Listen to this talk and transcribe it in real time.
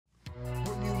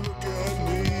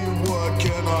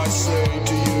say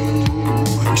to you,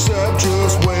 except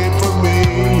just wait for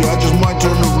me. I just might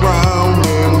turn around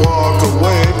and walk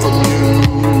away from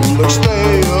you. Look,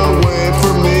 stay away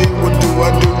from me. What do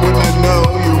I do when I know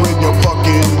you're in your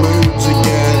fucking moods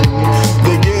again?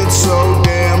 They get so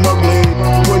damn ugly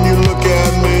when you look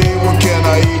at me. What can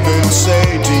I even say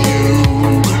to you?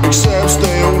 Except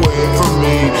stay away from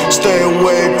me. Stay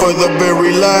away for the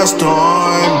very last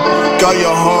time. Got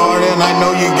your heart and I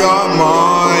know you got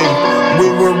mine. We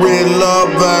were in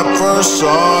love at first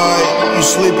sight. You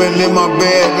sleeping in my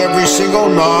bed every single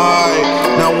night.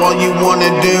 Now all you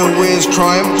wanna do is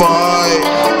try and fight.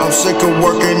 I'm sick of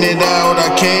working it out, I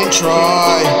can't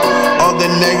try. All the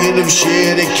negative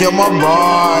shit, it kill my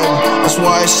vibe. That's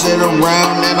why I sit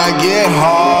around and I get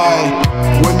high.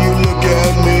 When you look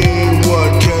at me,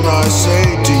 what can I say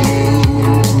to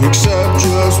you? Except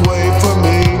just wait for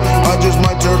me. I just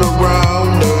might turn around